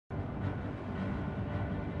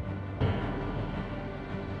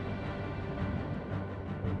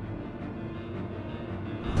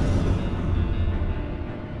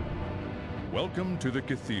Welcome to the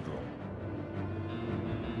cathedral.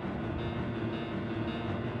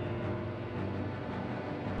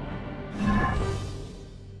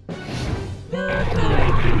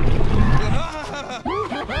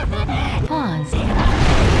 Pause.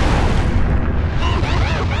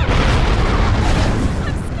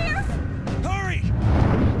 Hurry!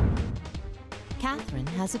 Catherine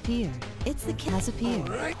has appeared. It's the has appeared.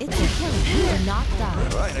 Right. It's the killer who will not die.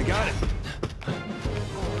 All right, I got it. All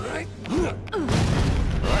right. All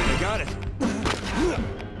right, I got it.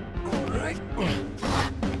 All right.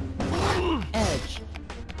 Edge.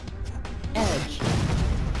 Edge.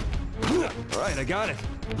 All right, I got it.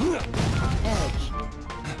 Edge.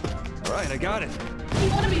 All right, I got it. You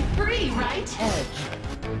want to be free, right? Edge.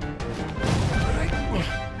 All right.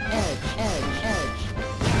 Edge. Edge. Edge.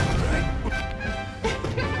 All right.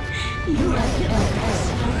 You like it like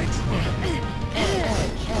this. All right.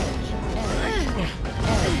 Edge. Edge.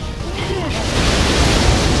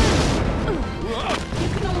 You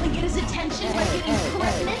can only get his attention by getting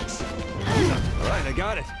pregnant. All right, I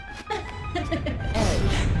got it.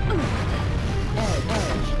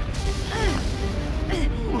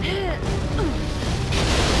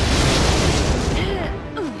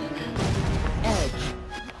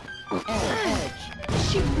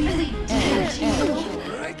 She really did to you.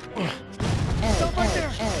 All right. Stop right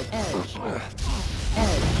there.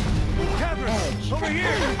 Catherine, over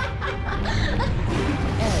here.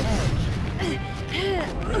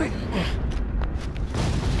 All right.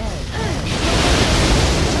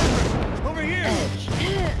 Over here.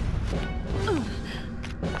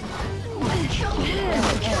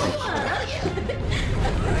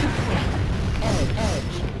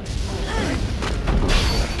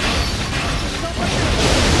 Come on.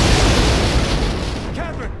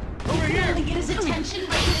 Catherine, over You can here. only get his attention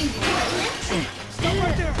by getting pregnant. Stop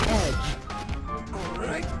right there. All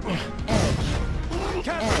right.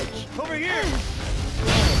 Catherine, over here.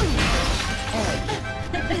 All right.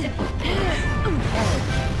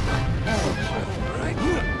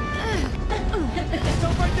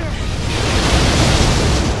 Stop right there.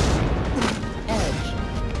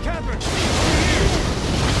 Catherine, over here.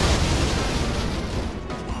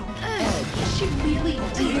 She really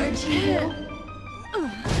did to you.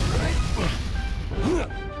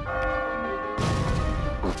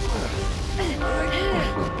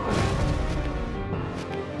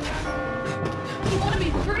 You want to be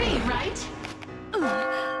free, right?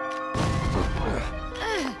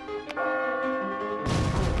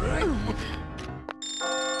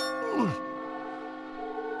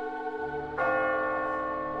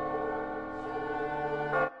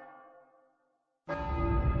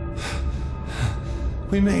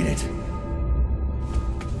 We made it.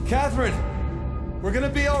 Catherine, we're gonna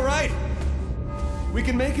be all right. We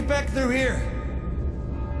can make it back through here.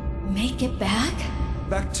 Make it back?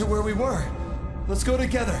 Back to where we were. Let's go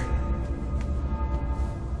together.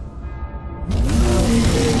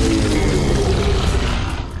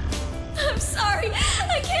 I'm sorry.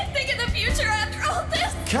 I can't think of the future after all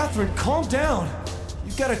this. Catherine, calm down.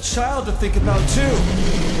 You've got a child to think about too.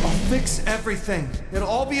 I'll fix everything. It'll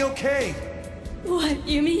all be okay. What,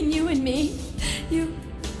 you mean you and me? You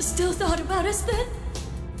still thought about us then?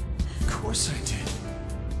 Of course I did.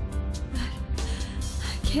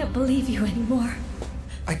 I can't believe you anymore.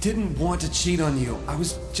 I didn't want to cheat on you. I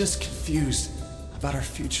was just confused about our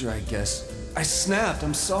future, I guess. I snapped.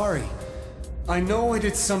 I'm sorry. I know I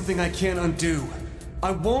did something I can't undo. I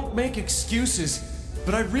won't make excuses,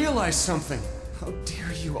 but I realized something. How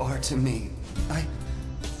dear you are to me.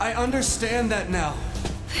 I understand that now.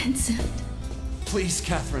 Vincent. Please,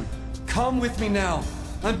 Catherine, come with me now.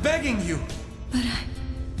 I'm begging you. But I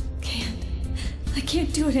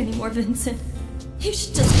can't do it anymore, Vincent. You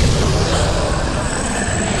should just...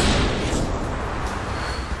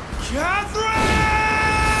 Catherine!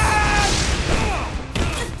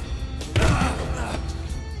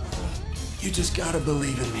 You just gotta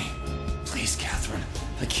believe in me. Please, Catherine.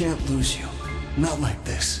 I can't lose you. Not like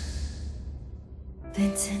this.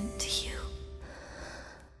 Vincent, to you.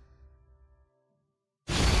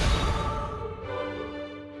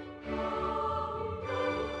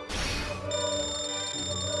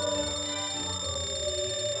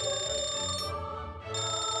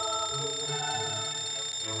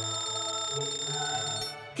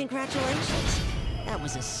 Congratulations. That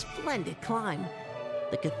was a splendid climb.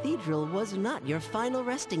 The cathedral was not your final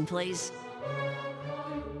resting place.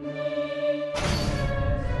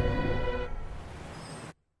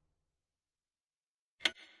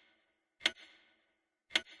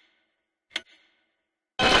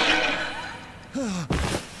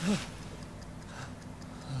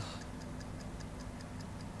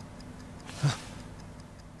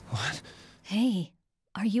 Hey,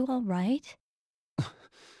 are you all right?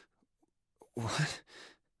 What?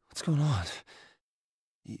 What's going on?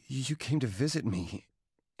 You came to visit me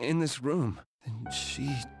in this room, and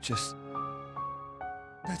she just...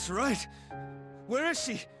 That's right! Where is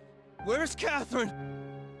she? Where's Catherine?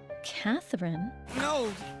 Catherine?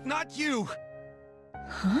 No, not you!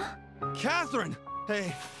 Huh? Catherine!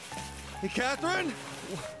 Hey, Catherine?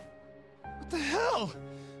 What the hell?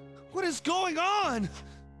 What is going on?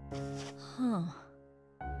 Huh.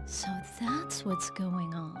 So that's what's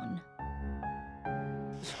going on.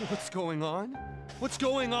 What's going on? What's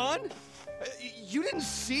going on? You didn't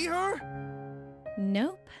see her?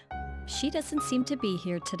 Nope. She doesn't seem to be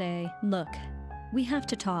here today. Look, we have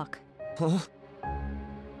to talk. Huh?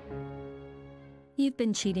 You've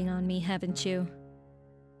been cheating on me, haven't you?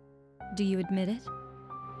 Do you admit it?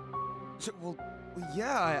 Well,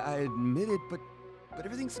 yeah, I admit it, but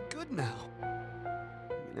everything's good now.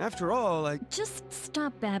 After all, Just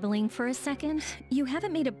stop babbling for a second. You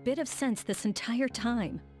haven't made a bit of sense this entire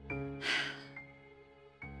time.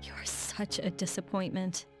 You're such a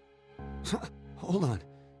disappointment. Hold on.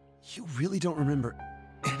 You really don't remember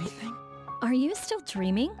anything? Are you still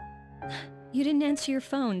dreaming? You didn't answer your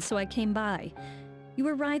phone, so I came by. You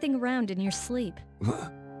were writhing around in your sleep.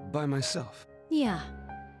 By myself? Yeah.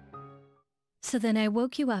 So then I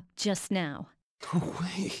woke you up just now. No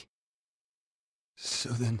way. So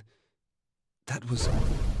then, that was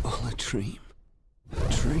all a dream?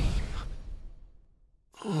 A dream?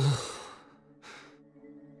 Oh.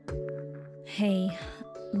 Hey,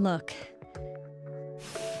 look.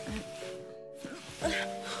 Oh,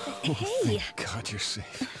 Hey! thank God you're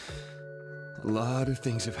safe. A lot of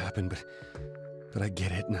things have happened, but I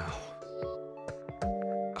get it now.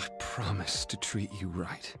 I promise to treat you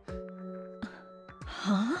right.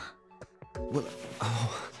 Huh? Well,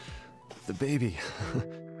 oh, the baby.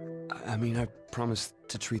 I mean, I promised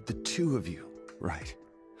to treat the two of you right.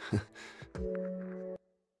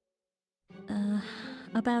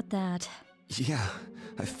 About that. Yeah,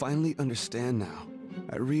 I finally understand now.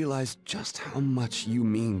 I realize just how much you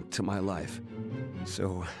mean to my life.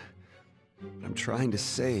 So, what I'm trying to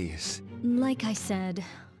say is... Like I said,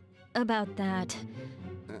 about that.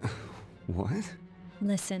 What?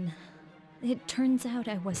 Listen, it turns out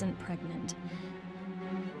I wasn't pregnant.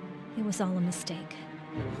 It was all a mistake.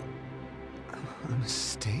 A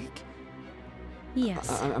mistake?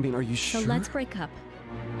 Yes. I mean, are you sure? So let's break up.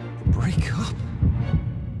 Break up?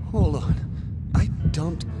 Hold on. I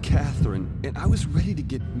dumped Catherine, and I was ready to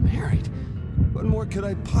get married. What more could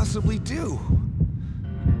I possibly do?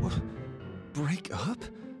 What? Break up?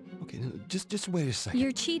 Okay, no, just wait a second.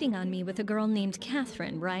 You're cheating on me with a girl named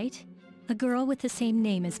Catherine, right? A girl with the same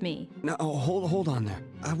name as me. No, hold on there.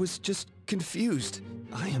 I was just confused.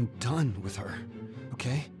 I am done with her,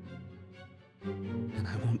 okay? And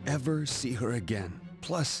I won't ever see her again.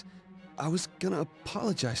 Plus, I was gonna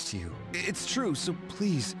apologize to you. It's true, so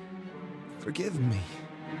please, forgive me.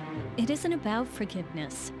 It isn't about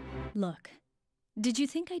forgiveness. Look, did you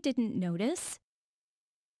think I didn't notice?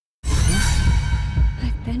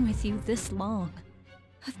 I've been with you this long.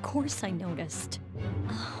 Of course I noticed.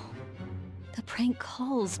 Oh, the prank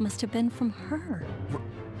calls must have been from her.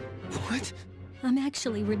 What? I'm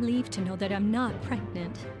actually relieved to know that I'm not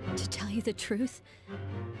pregnant. To tell you the truth,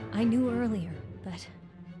 I knew earlier, but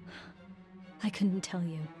I couldn't tell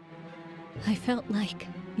you. I felt like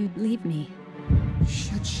you'd leave me.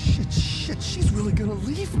 Shit, she's really gonna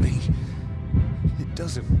leave me. It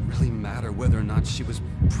doesn't really matter whether or not she was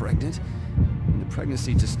pregnant. And the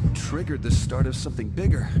pregnancy just triggered the start of something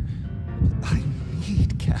bigger. I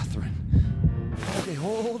need Catherine. Okay,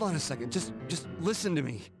 hold on a second. Just listen to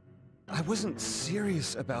me. I wasn't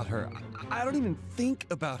serious about her. I don't even think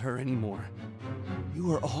about her anymore.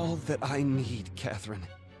 You are all that I need, Catherine.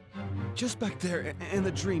 Just back there in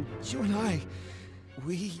the dream, you and I,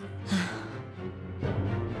 we...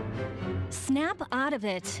 Snap out of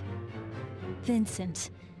it. Vincent.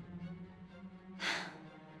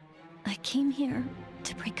 I came here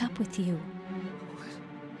to break up with you.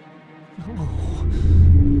 No.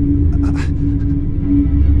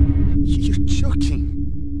 You're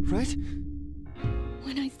joking, right?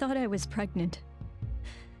 When I thought I was pregnant,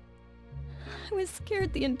 I was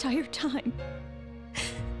scared the entire time.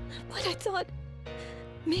 But I thought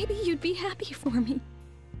maybe you'd be happy for me.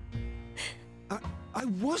 I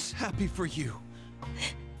was happy for you.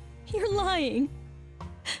 You're lying.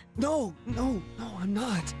 No, I'm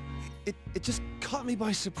not. It just caught me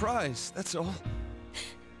by surprise, that's all.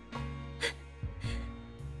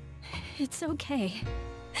 It's okay.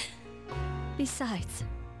 Besides,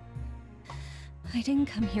 I didn't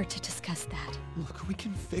come here to discuss that. Look, we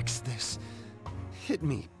can fix this. Hit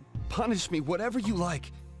me, punish me, whatever you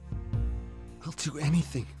like. I'll do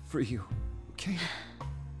anything for you, okay?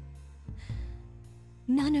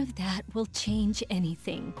 None of that will change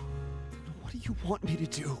anything. What do you want me to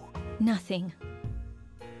do? Nothing.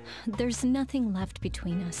 There's nothing left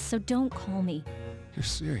between us, so don't call me. You're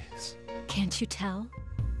serious? Can't you tell?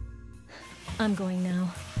 I'm going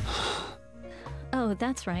now. Oh,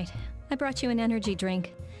 that's right. I brought you an energy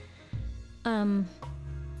drink.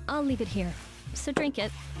 I'll leave it here, so drink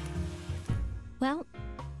it. Well,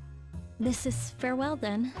 this is farewell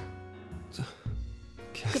then.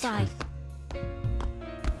 Catherine. Goodbye.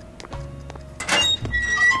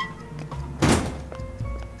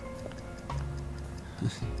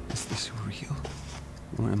 Is this real?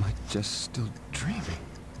 Or am I just still dreaming?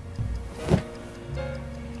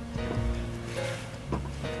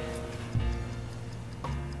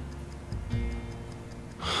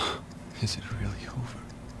 Is it really over?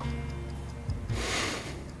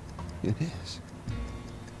 It is.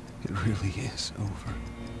 It really is over.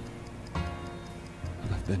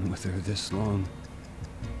 I've been with her this long.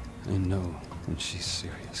 I know when she's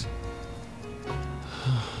serious. I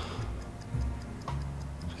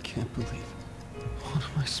can't believe it. What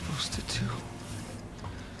am I supposed to do?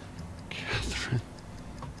 Catherine.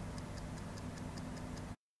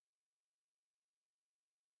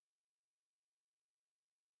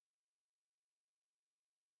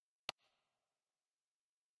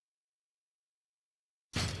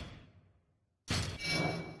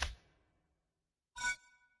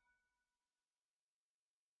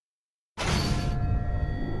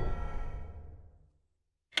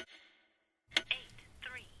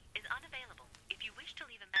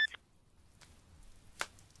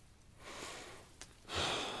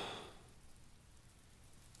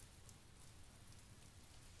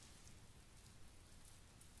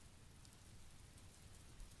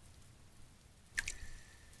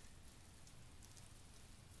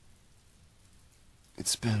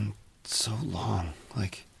 It's been so long,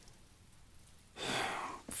 like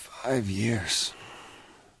 5 years.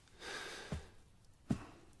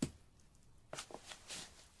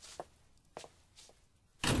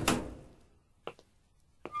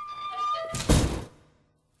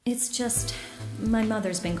 It's just, my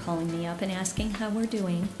mother's been calling me up and asking how we're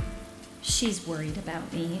doing. She's worried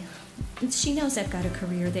about me. She knows I've got a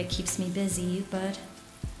career that keeps me busy, but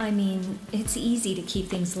I mean, it's easy to keep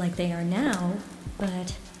things like they are now,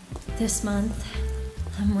 but this month,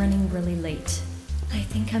 I'm running really late. I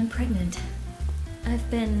think I'm pregnant. I've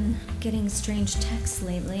been getting strange texts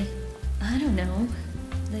lately. I don't know.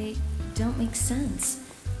 They don't make sense.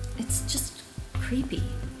 It's just creepy.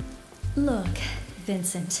 Look,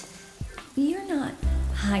 Vincent, you're not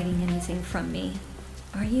hiding anything from me,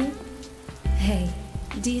 are you? Hey,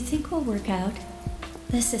 do you think we'll work out?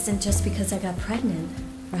 This isn't just because I got pregnant,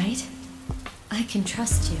 right? I can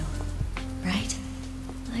trust you, right?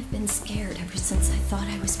 I've been scared ever since I thought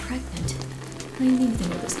I was pregnant. I knew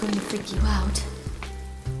that it was going to freak you out.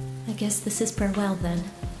 I guess this is farewell then.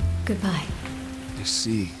 Goodbye. You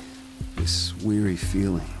see, this weary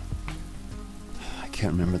feeling. I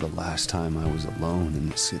can't remember the last time I was alone in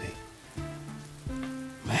the city.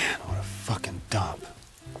 Man, what a fucking dump.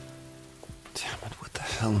 Damn it, what the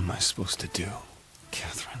hell am I supposed to do?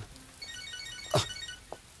 Catherine?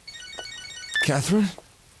 Catherine?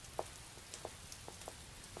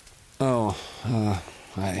 Oh,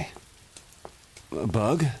 hi. A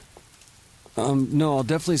bug? No, I'll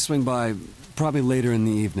definitely swing by, probably later in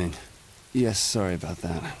the evening. Yes, sorry about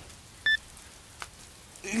that.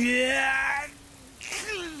 Yeah.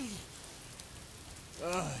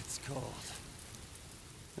 Oh, it's cold.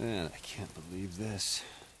 Man, I can't believe this.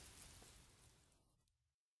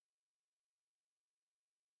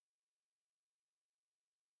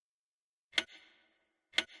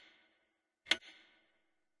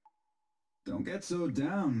 Don't get so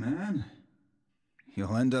down, man.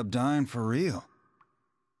 You'll end up dying for real.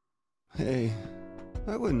 Hey,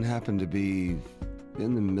 I wouldn't happen to be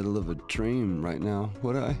in the middle of a dream right now,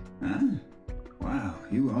 would I? Huh? Wow,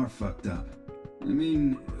 you are fucked up. I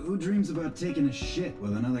mean, who dreams about taking a shit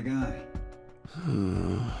with another guy?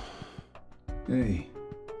 Hey,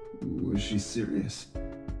 was she serious?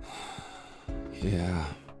 Yeah.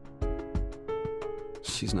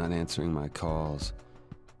 She's not answering my calls.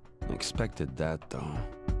 I expected that, though.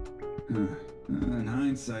 Huh. In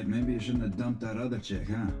hindsight, maybe you shouldn't have dumped that other chick,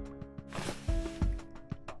 huh?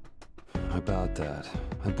 About that.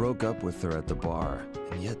 I broke up with her at the bar,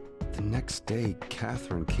 and yet the next day,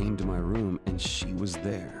 Catherine came to my room and she was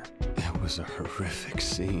there. It was a horrific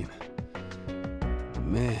scene.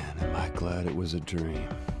 Man, am I glad it was a dream.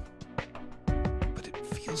 But it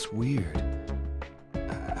feels weird.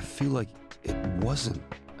 feel like it wasn't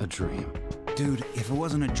a dream. Dude, if it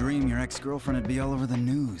wasn't a dream, your ex-girlfriend would be all over the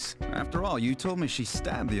news. After all, you told me she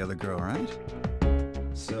stabbed the other girl, right?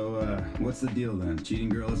 So, what's the deal then? Cheating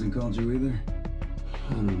girl hasn't called you either?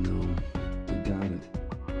 I don't know. I doubt it.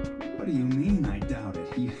 What do you mean, I doubt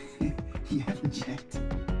it? You haven't checked?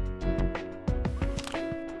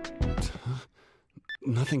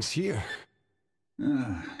 Nothing's here.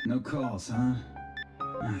 No calls, huh?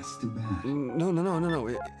 It's too bad.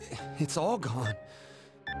 No. It's all gone.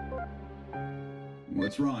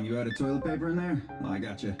 What's wrong? You out of toilet paper in there? I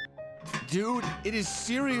got you. Dude, it is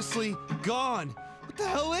seriously gone. What the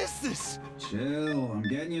hell is this? Chill. I'm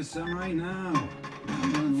getting you some right now.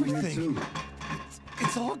 I'm on over here Everything. too.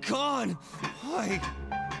 It's all gone. Why?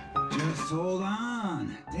 Just hold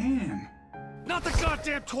on. Damn. Not the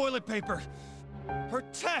goddamn toilet paper. Her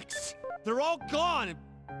texts. They're all gone. And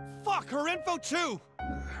fuck, her info too.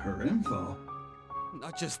 Her info?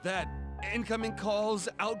 Not just that. Incoming calls,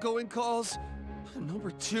 outgoing calls. Number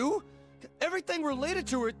 2? Everything related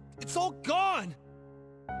to her, it's all gone.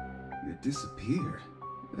 It disappeared.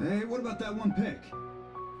 Hey, what about that one pic?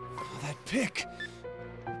 Oh, that pic.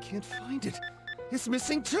 I can't find it. It's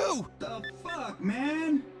missing too. The fuck,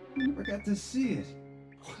 man? I never got to see it.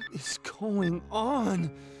 What is going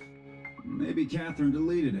on? Maybe Catherine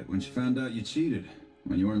deleted it when she found out you cheated.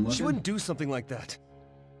 When you weren't looking? She wouldn't do something like that.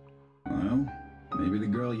 Well, maybe the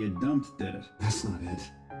girl you dumped did it. That's not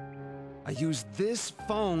it. I used this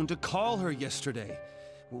phone to call her yesterday.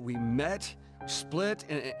 We met, split,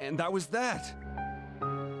 and that was that.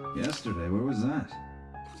 Yesterday? Where was that?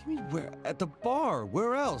 What do you mean, where? At the bar.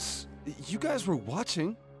 Where else? You guys were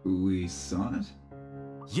watching. We saw it?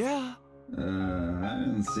 Yeah. I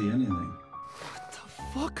didn't see anything. What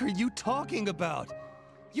the fuck are you talking about?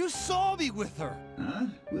 You saw me with her. Huh?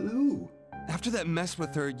 With who? After that mess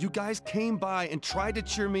with her, you guys came by and tried to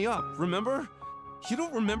cheer me up, remember? You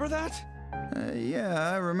don't remember that?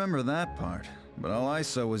 Yeah, I remember that part. But all I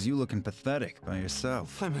saw was you looking pathetic by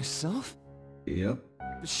yourself. By myself? Yep.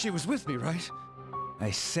 But she was with me, right? I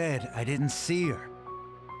said I didn't see her.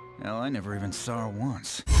 Hell, I never even saw her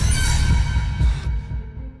once.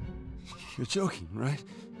 You're joking, right?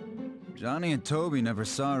 Johnny and Toby never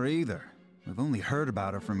saw her either. We've only heard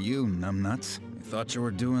about her from you, numbnuts. We thought you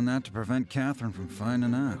were doing that to prevent Catherine from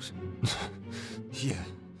finding out. Yeah,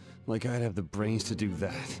 like I'd have the brains to do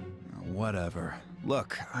that. Whatever.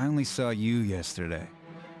 Look, I only saw you yesterday.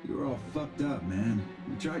 You were all fucked up, man.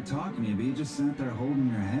 We tried talking to you, but you just sat there holding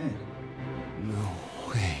your head.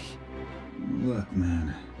 No way. Look,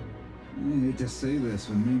 man. I hate to say this,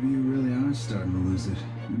 but maybe you really are starting to lose it.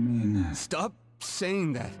 I mean... Stop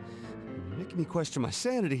saying that. You're making me question my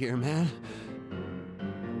sanity here, man.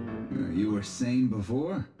 You were sane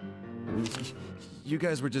before? You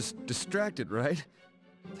guys were just distracted, right?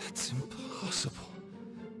 That's impossible.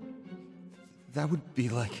 That would be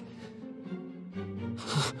like...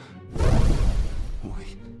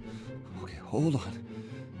 Wait. Okay, hold on.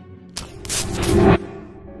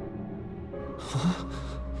 Huh?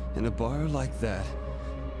 In a bar like that,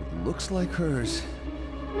 it looks like hers.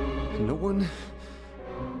 No one...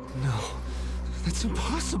 No. That's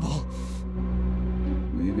impossible.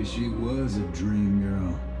 Maybe she was a dream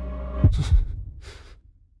girl.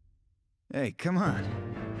 Hey, come on.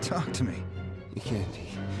 Talk to me. You can't be.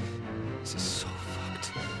 This is so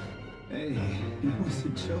fucked. Hey, it was a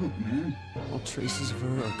joke, man. All traces of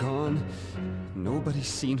her are gone. Nobody's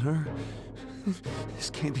seen her. This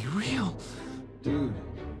can't be real. Dude,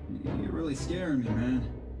 you're really scaring me, man.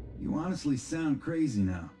 You honestly sound crazy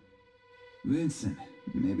now. Vincent,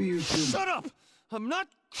 maybe you should... Shut up! I'm not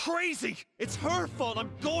crazy! It's her fault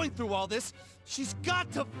I'm going through all this! She's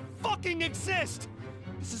got to fucking exist!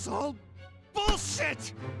 This is all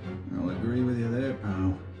bullshit! I'll agree with you there,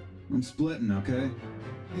 pal. I'm splitting, okay?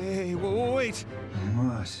 Hey, wait!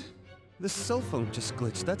 What? The cell phone just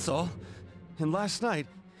glitched, that's all. And last night,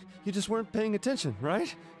 you just weren't paying attention,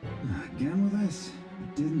 right? Again with this?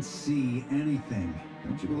 I didn't see anything.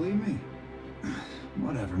 Don't you believe me?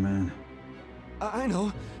 Whatever, man. I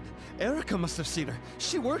know. Erica must have seen her.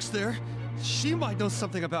 She works there. She might know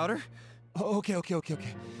something about her. Okay.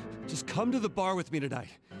 Just come to the bar with me tonight.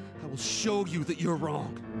 I will show you that you're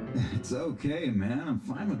wrong. It's okay, man. I'm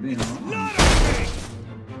fine with being wrong. Not okay!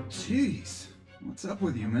 Jeez. What's up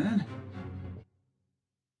with you, man?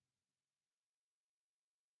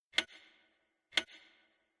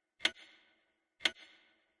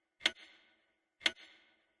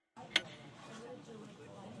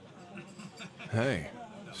 Hey,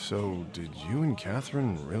 so did you and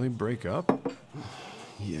Catherine really break up?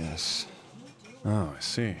 Yes. Oh, I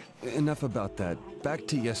see. Enough about that. Back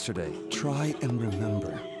to yesterday. Try and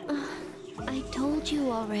remember.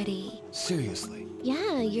 you already. Seriously?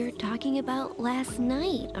 Yeah, you're talking about last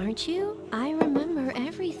night, aren't you? I remember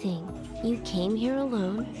everything. You came here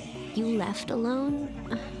alone, you left alone,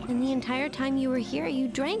 and the entire time you were here, you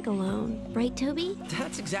drank alone. Right, Toby?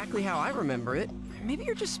 That's exactly how I remember it. Maybe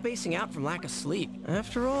you're just spacing out from lack of sleep.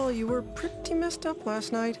 After all, you were pretty messed up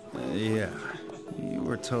last night. Yeah. You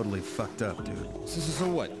were totally fucked up, dude. So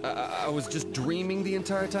what? I was just dreaming the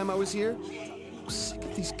entire time I was here? I'm sick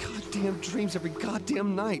of these goddamn dreams every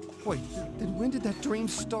goddamn night. Wait, then when did that dream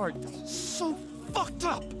start? So fucked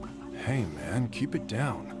up! Hey, man, keep it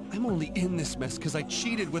down. I'm only in this mess because I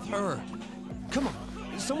cheated with her. Come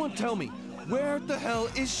on, someone tell me, where the hell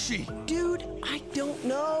is she? Dude, I don't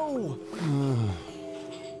know.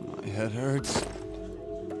 My head hurts.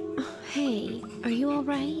 Hey, are you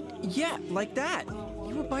alright? Yeah, like that.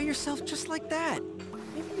 You were by yourself just like that.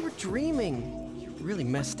 Maybe you were dreaming. You really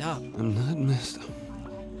messed up. I'm not messed up.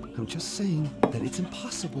 I'm just saying that it's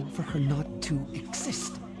impossible for her not to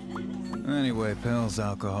exist. Anyway, pills,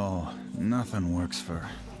 alcohol, nothing works for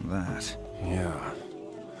that. Yeah,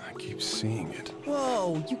 I keep seeing it.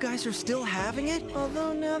 Whoa, you guys are still having it?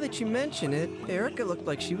 Although now that you mention it, Erica looked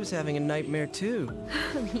like she was having a nightmare too.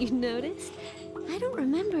 You noticed? I don't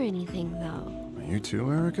remember anything, though. Are you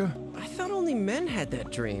too, Erica? I thought only men had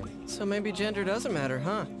that dream. So maybe gender doesn't matter,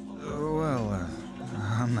 huh? Well,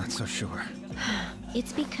 I'm not so sure.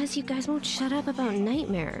 It's because you guys won't shut up about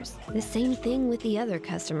nightmares. The same thing with the other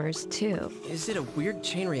customers, too. Is it a weird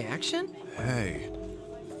chain reaction? Hey,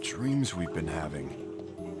 the dreams we've been having.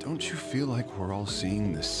 Don't you feel like we're all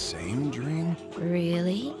seeing the same dream?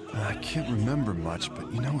 Really? I can't remember much,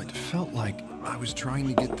 but you know, it felt like I was trying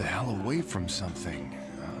to get the hell away from something.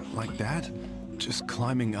 Like that? Just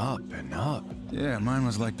climbing up and up. Yeah, mine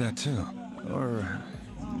was like that too. Or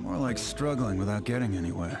more like struggling without getting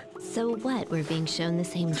anywhere. So what, we're being shown the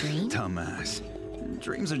same dream? Dumbass.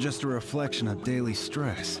 Dreams are just a reflection of daily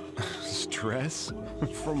stress. Stress?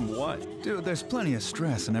 From what? Dude, there's plenty of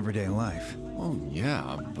stress in everyday life. Well,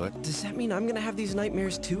 yeah, but... Does that mean I'm gonna have these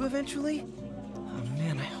nightmares too eventually? Oh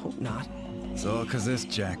man, I hope not. It's all 'cause this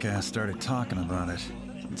jackass started talking about it.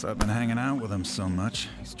 Since I've been hanging out with him so much,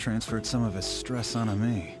 he's transferred some of his stress onto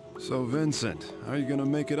me. So, Vincent, how are you gonna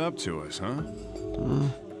make it up to us, huh?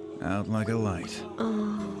 Out like a light.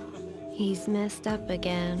 Oh, he's messed up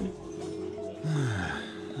again.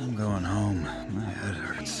 I'm going home. My head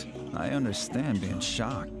hurts. I understand being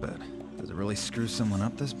shocked, but does it really screw someone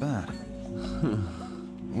up this bad?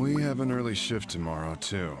 We have an early shift tomorrow,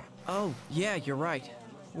 too. Oh, yeah, you're right.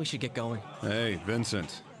 We should get going. Hey,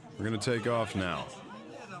 Vincent, we're gonna take off now.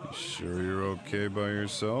 You sure you're okay by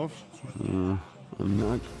yourself? I'm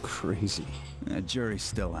not crazy. That jury's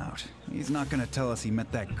still out. He's not gonna tell us he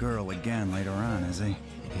met that girl again later on, is he?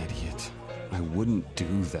 Idiot. I wouldn't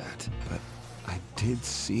do that, but I did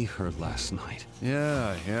see her last night.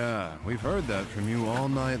 Yeah, we've heard that from you all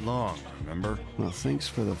night long, remember? Well, thanks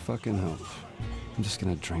for the fucking help. I'm just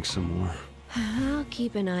gonna drink some more. I'll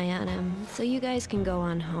keep an eye on him, so you guys can go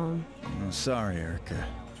on home. Oh, sorry, Erica.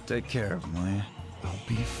 Take care of him, will you? I'll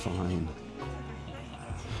be fine.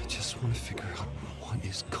 I just want to figure out what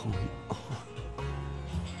is going on.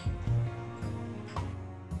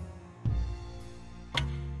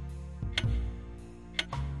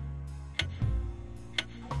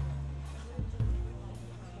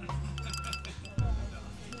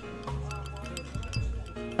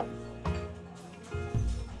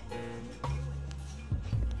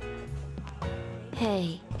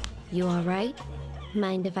 Hey, you alright?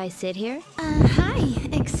 Mind if I sit here? Hi,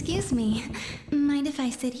 excuse me. Mind if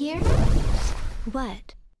I sit here?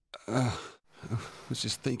 What? I was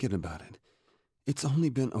just thinking about it. It's only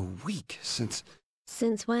been a week since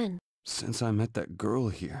when? I met that girl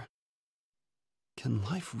here. Can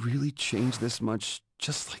life really change this much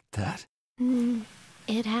just like that?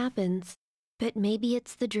 It happens. But maybe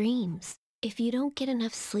it's the dreams. If you don't get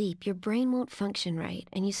enough sleep, your brain won't function right,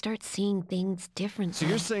 and you start seeing things differently. So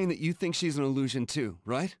you're saying that you think she's an illusion too,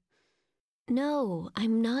 right? No,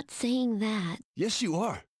 I'm not saying that. Yes, you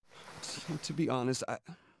are. To be honest, I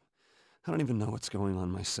don't even know what's going on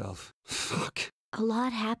myself. Fuck. A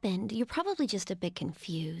lot happened. You're probably just a bit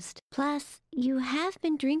confused. Plus, you have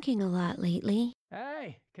been drinking a lot lately.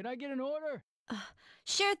 Hey, can I get an order?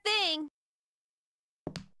 Sure thing.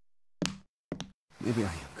 Maybe I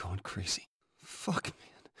am going crazy. Fuck,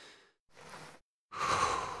 man.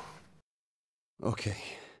 Okay.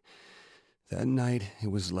 That night,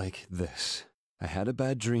 it was like this. I had a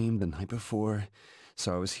bad dream the night before,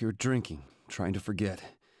 so I was here drinking, trying to forget.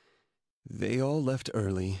 They all left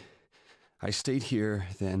early. I stayed here,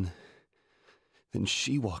 then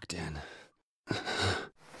she walked in.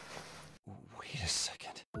 Wait a second.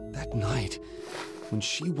 that night, when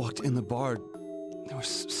she walked in the bar, there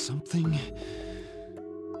was something...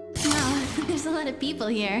 Well, there's a lot of people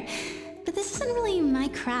here, but this isn't really my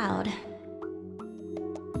crowd.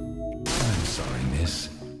 I'm sorry, miss.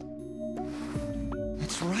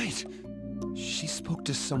 That's right. She spoke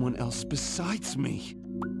to someone else besides me.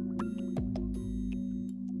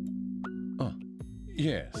 Oh,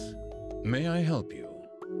 yes. May I help you?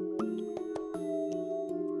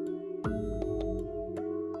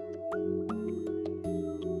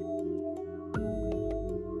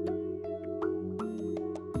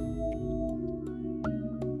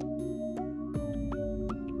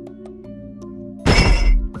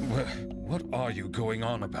 What are you going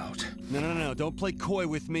on about? No, don't play coy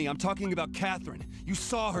with me. I'm talking about Catherine. You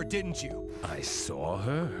saw her, didn't you? I saw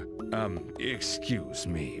her? Excuse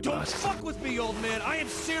me, but... Don't fuck with me, old man! I am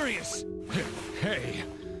serious! Hey!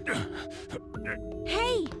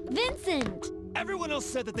 Hey, Vincent! Everyone else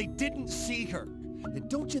said that they didn't see her. Then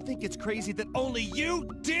don't you think it's crazy that only you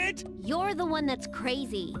did? You're the one that's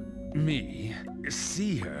crazy. Me?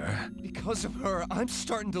 See her? Because of her, I'm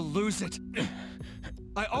starting to lose it.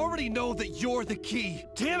 I already know that you're the key.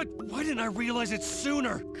 Damn it, why didn't I realize it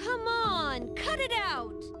sooner? Come on, cut it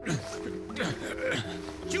out!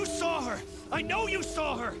 You saw her! I know you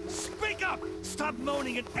saw her! Speak up! Stop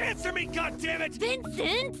moaning and answer me, goddammit!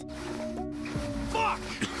 Vincent! Fuck!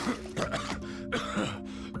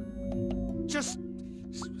 Just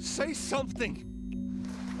say something.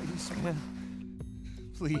 Please, man.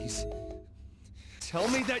 Please. Tell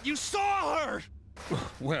me that you saw her!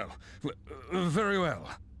 Well, very well.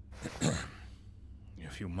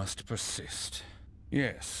 If you must persist.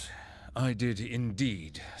 Yes, I did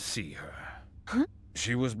indeed see her. Huh?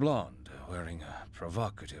 She was blonde, wearing a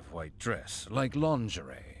provocative white dress, like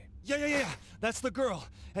lingerie. Yeah. That's the girl.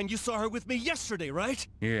 And you saw her with me yesterday, right?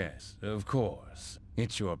 Yes, of course.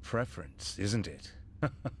 It's your preference, isn't it?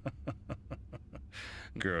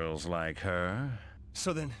 Girls like her.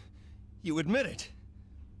 So then, you admit it.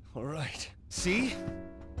 All right. See?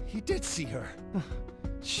 He did see her.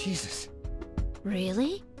 Jesus.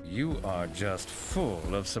 Really? You are just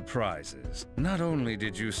full of surprises. Not only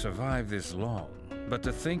did you survive this long, but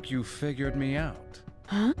to think you figured me out.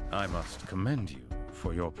 Huh? I must commend you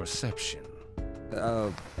for your perception.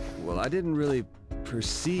 Well, I didn't really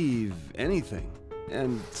perceive anything.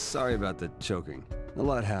 And sorry about the choking. A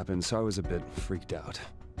lot happened, so I was a bit freaked out.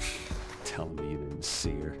 Tell me you didn't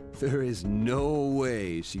see her. There is no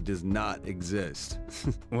way she does not exist.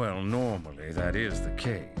 Well, normally that is the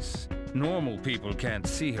case. Normal people can't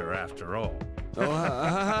see her after all.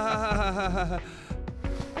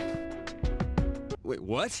 Wait,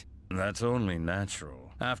 what? That's only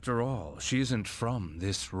natural. After all, she isn't from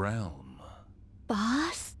this realm.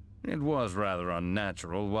 Boss? It was rather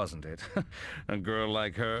unnatural, wasn't it? A girl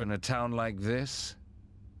like her in a town like this?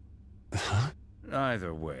 Huh?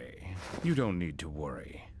 Either way, you don't need to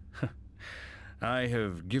worry. I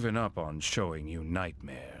have given up on showing you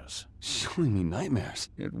nightmares. Showing me nightmares?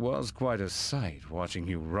 It was quite a sight watching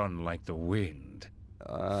you run like the wind.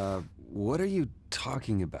 What are you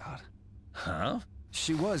talking about? Huh?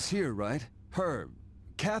 She was here, right? Her,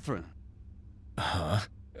 Catherine. Huh?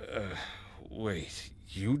 Wait,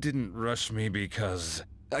 you didn't rush me because...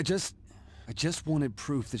 I just wanted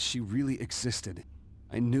proof that she really existed.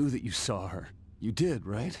 I knew that you saw her. You did,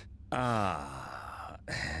 right? Ah...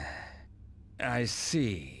 I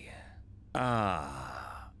see.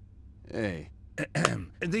 Ah... Hey.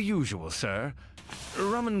 The usual, sir.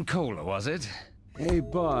 Rum and cola, was it? Hey,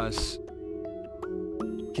 boss.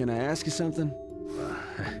 Can I ask you something?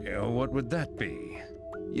 What would that be?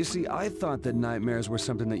 You see, I thought that nightmares were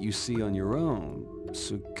something that you see on your own.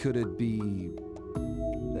 So could it be...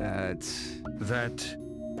 that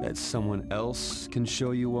someone else can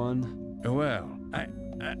show you one? Well,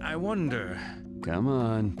 I wonder... Come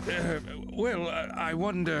on. I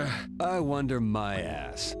wonder... I wonder my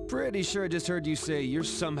ass. Pretty sure I just heard you say you're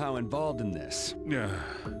somehow involved in this.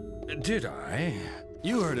 Did I?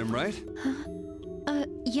 You heard him, right?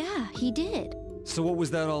 Yeah, he did. So what was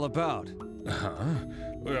that all about? Huh?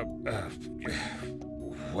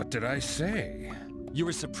 What did I say? You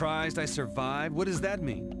were surprised I survived? What does that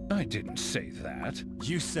mean? I didn't say that.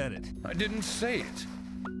 You said it. I didn't say it.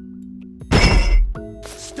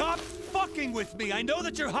 Stop fucking with me! I know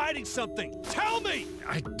that you're hiding something! Tell me!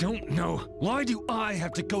 I don't know. Why do I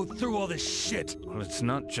have to go through all this shit? Well, it's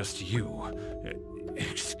not just you.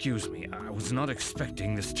 Excuse me, I was not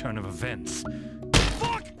expecting this turn of events.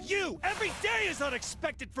 Fuck you! Every day is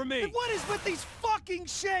unexpected for me! And what is with these fucking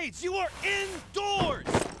shades? You are indoors!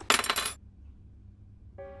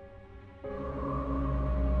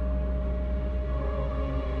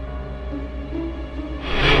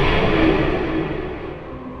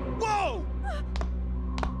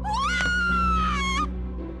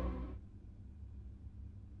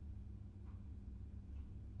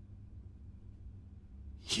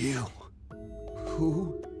 You?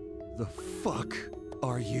 Who the fuck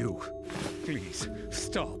are you? Please,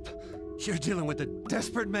 stop. You're dealing with a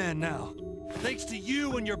desperate man now. Thanks to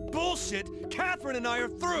you and your bullshit, Catherine and I are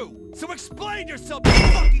through! So explain yourself, you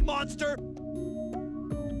fucking monster!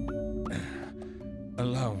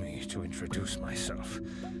 Allow me to introduce myself.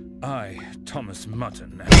 I, Thomas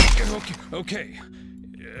Mutton. Okay.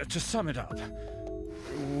 To sum it up,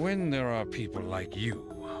 when there are people like you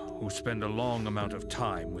who spend a long amount of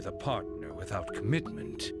time with a partner without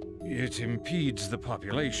commitment, it impedes the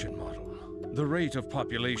population model. The rate of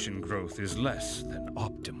population growth is less than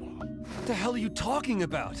optimal. What the hell are you talking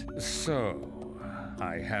about? So,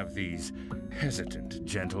 I have these hesitant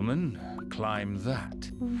gentlemen climb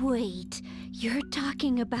that. Wait, you're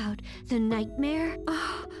talking about the nightmare?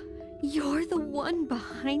 Oh, you're the one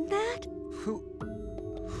behind that?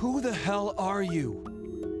 Who the hell are you?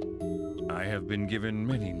 I have been given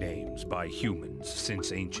many names by humans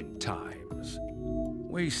since ancient times.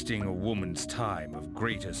 Wasting a woman's time of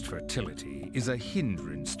greatest fertility is a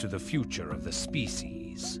hindrance to the future of the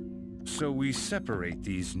species. So we separate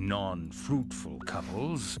these non-fruitful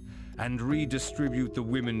couples and redistribute the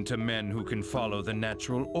women to men who can follow the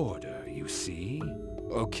natural order, you see?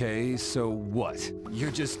 Okay, so what?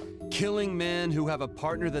 You're just killing men who have a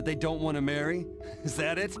partner that they don't want to marry? Is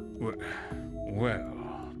that it?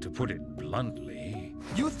 Well, to put it bluntly...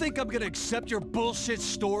 You think I'm gonna accept your bullshit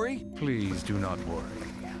story? Please do not worry.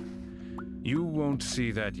 You won't see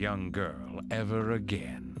that young girl ever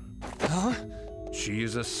again. Huh? She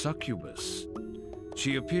is a succubus.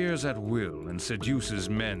 She appears at will and seduces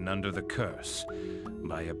men under the curse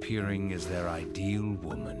by appearing as their ideal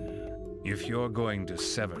woman. If you're going to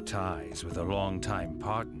sever ties with a longtime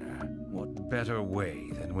partner, what better way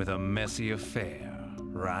than with a messy affair,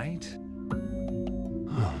 right?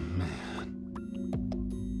 Oh, man.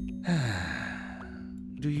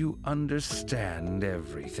 Do you understand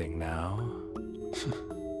everything now?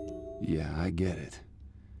 Yeah, I get it.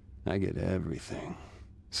 I get everything.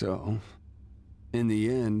 So, in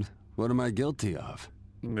the end, what am I guilty of?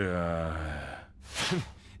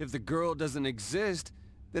 If the girl doesn't exist,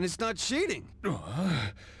 then it's not cheating.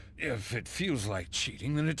 If it feels like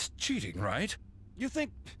cheating, then it's cheating, right? You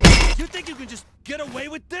think you can just get away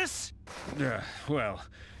with this? Well,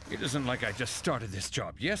 it isn't like I just started this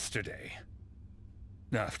job yesterday.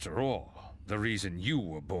 After all, the reason you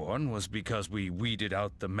were born was because we weeded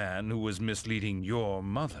out the man who was misleading your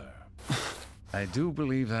mother. I do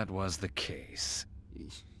believe that was the case.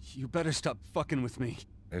 You better stop fucking with me.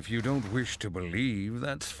 If you don't wish to believe,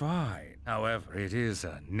 that's fine. However, it is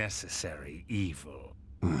a necessary evil.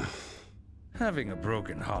 Having a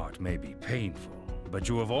broken heart may be painful, but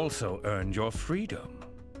you have also earned your freedom.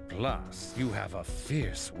 Plus, you have a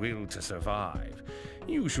fierce will to survive.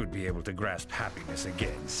 You should be able to grasp happiness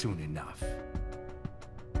again soon enough.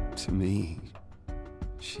 To me,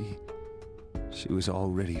 she was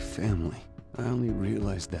already family. I only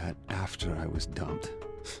realized that after I was dumped.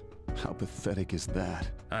 How pathetic is that?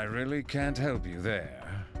 I really can't help you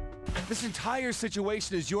there. This entire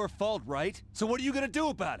situation is your fault, right? So what are you gonna do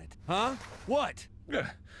about it? Huh? What?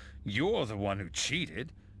 You're the one who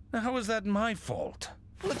cheated. How is that my fault?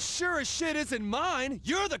 Well, it sure as shit isn't mine.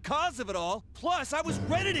 You're the cause of it all. Plus, I was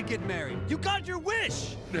ready to get married. You got your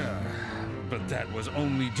wish. But that was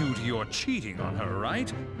only due to your cheating on her,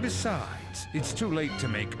 right? Besides, it's too late to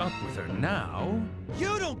make up with her now.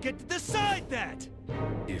 You don't get to decide that!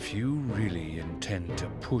 If you really intend to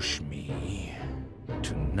push me,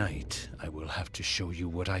 tonight I will have to show you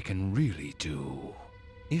what I can really do.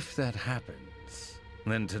 If that happens,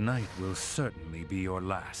 then tonight will certainly be your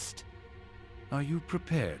last. Are you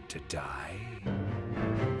prepared to die?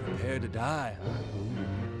 Prepared to die, huh?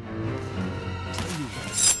 Tell you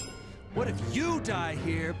what if you die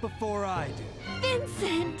here before I do?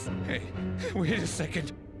 Vincent! Hey, wait a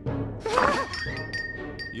second.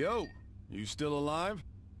 Yo, you still alive?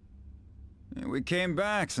 We came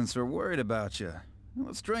back since we're worried about you.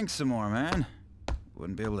 Let's drink some more, man.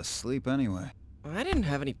 Wouldn't be able to sleep anyway. I didn't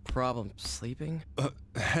have any problem sleeping.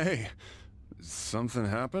 Hey, something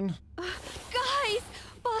happened? Guys!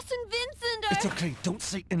 Boss and Vincent are... It's okay, don't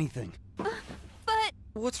say anything. But...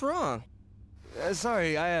 What's wrong?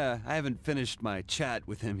 Sorry, I haven't finished my chat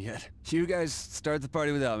with him yet. You guys start the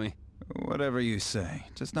party without me. Whatever you say.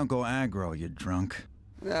 Just don't go aggro, you drunk.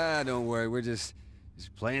 Don't worry, we're just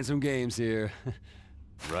playing some games here.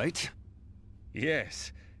 Right?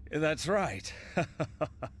 Yes, that's right.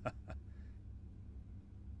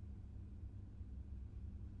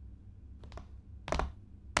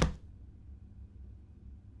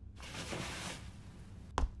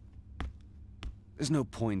 There's no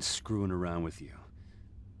point screwing around with you.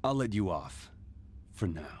 I'll let you off. For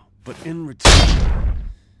now. But in return,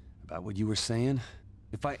 about what you were saying,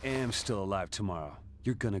 if I am still alive tomorrow,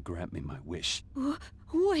 you're gonna grant me my wish.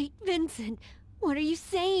 Wait, Vincent, what are you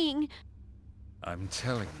saying? I'm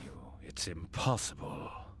telling you, it's impossible.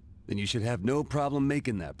 Then you should have no problem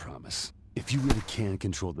making that promise. If you really can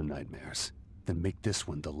control the nightmares, then make this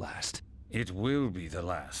one the last. It will be the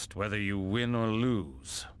last, whether you win or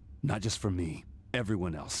lose. Not just for me,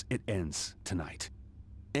 everyone else. It ends tonight.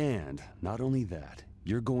 And not only that,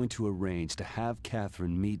 you're going to arrange to have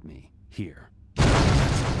Catherine meet me here.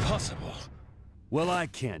 That's impossible. Well, I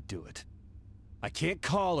can't do it. I can't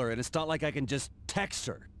call her, and it's not like I can just text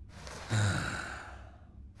her.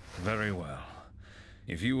 Very well.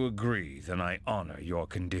 If you agree, then I honor your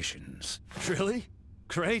conditions. Really?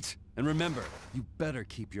 Great. And remember, you better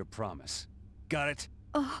keep your promise. Got it?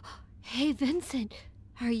 Oh, hey Vincent,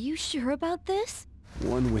 are you sure about this?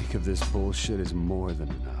 1 week of this bullshit is more than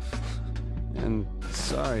enough. And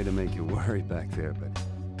sorry to make you worry back there, but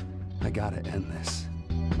I gotta end this.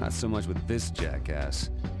 Not so much with this jackass,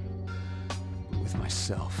 but with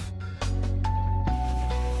myself.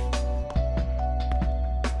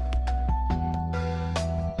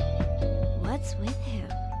 What's with him?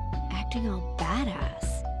 Acting all badass.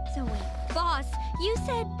 So wait, boss, you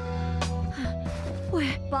said...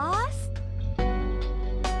 Where, boss?